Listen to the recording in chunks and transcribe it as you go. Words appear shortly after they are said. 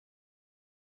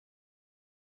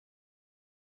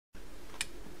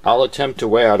I'll attempt to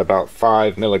weigh out about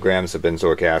 5 milligrams of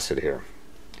benzoic acid here.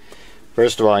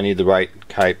 First of all, I need the right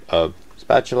type of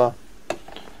spatula.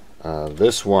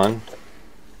 This one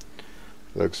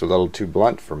looks a little too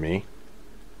blunt for me,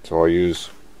 so I'll use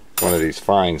one of these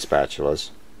fine spatulas.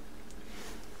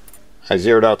 I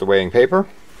zeroed out the weighing paper.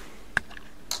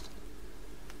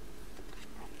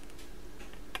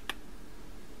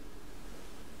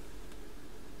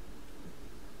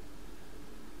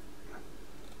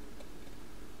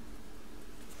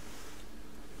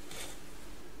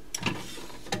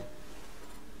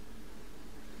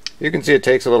 You can see it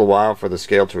takes a little while for the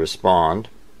scale to respond,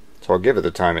 so I'll give it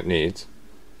the time it needs.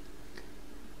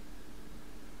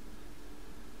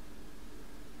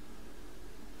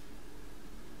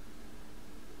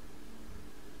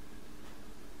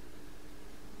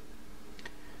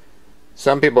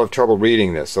 Some people have trouble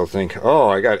reading this. They'll think, oh,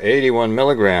 I got 81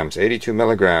 milligrams, 82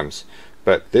 milligrams,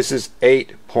 but this is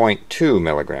 8.2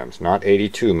 milligrams, not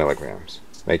 82 milligrams.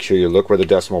 Make sure you look where the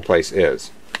decimal place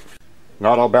is.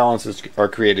 Not all balances are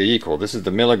created equal. This is the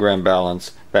milligram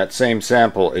balance. That same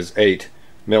sample is 8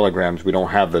 milligrams. We don't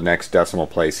have the next decimal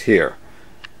place here.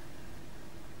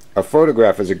 A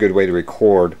photograph is a good way to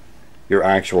record your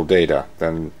actual data.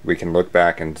 Then we can look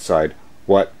back and decide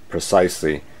what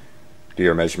precisely do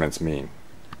your measurements mean.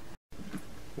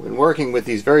 When working with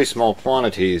these very small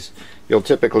quantities, you'll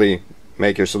typically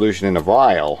make your solution in a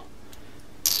vial.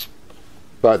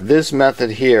 But this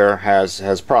method here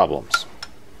has problems.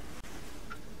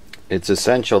 It's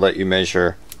essential that you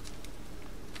measure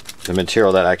the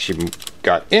material that actually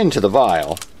got into the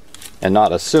vial and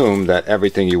not assume that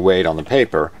everything you weighed on the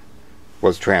paper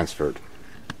was transferred.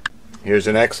 Here's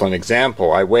an excellent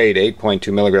example. I weighed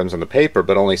 8.2 milligrams on the paper,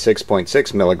 but only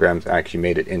 6.6 milligrams actually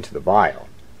made it into the vial.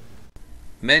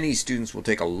 Many students will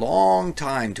take a long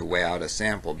time to weigh out a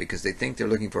sample because they think they're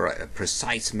looking for a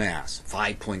precise mass,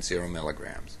 5.0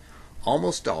 milligrams.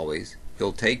 Almost always,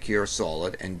 you'll take your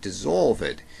solid and dissolve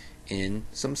it in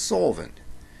some solvent.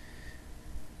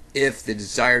 If the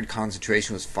desired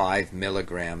concentration was 5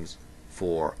 milligrams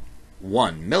for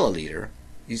 1 milliliter,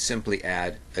 you simply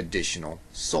add additional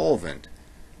solvent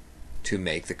to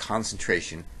make the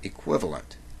concentration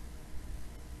equivalent.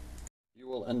 You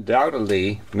will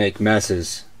undoubtedly make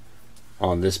messes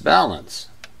on this balance.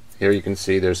 Here you can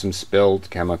see there's some spilled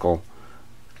chemical.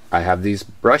 I have these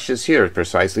brushes here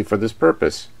precisely for this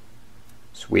purpose.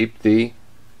 Sweep the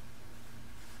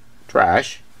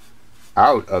trash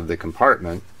out of the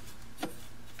compartment,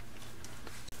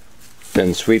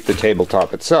 then sweep the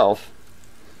tabletop itself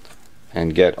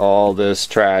and get all this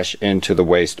trash into the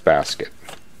waste basket.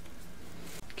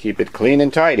 Keep it clean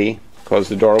and tidy. Close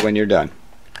the door when you're done.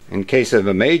 In case of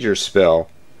a major spill,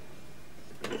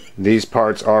 these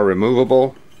parts are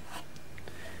removable.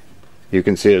 You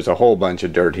can see there's a whole bunch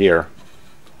of dirt here.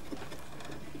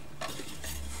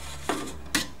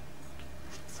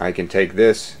 I can take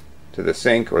this to the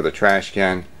sink or the trash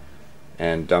can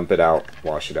and dump it out,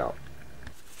 wash it out.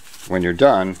 When you're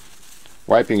done,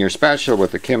 wiping your spatula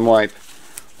with a Kim wipe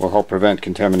will help prevent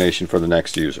contamination for the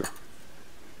next user.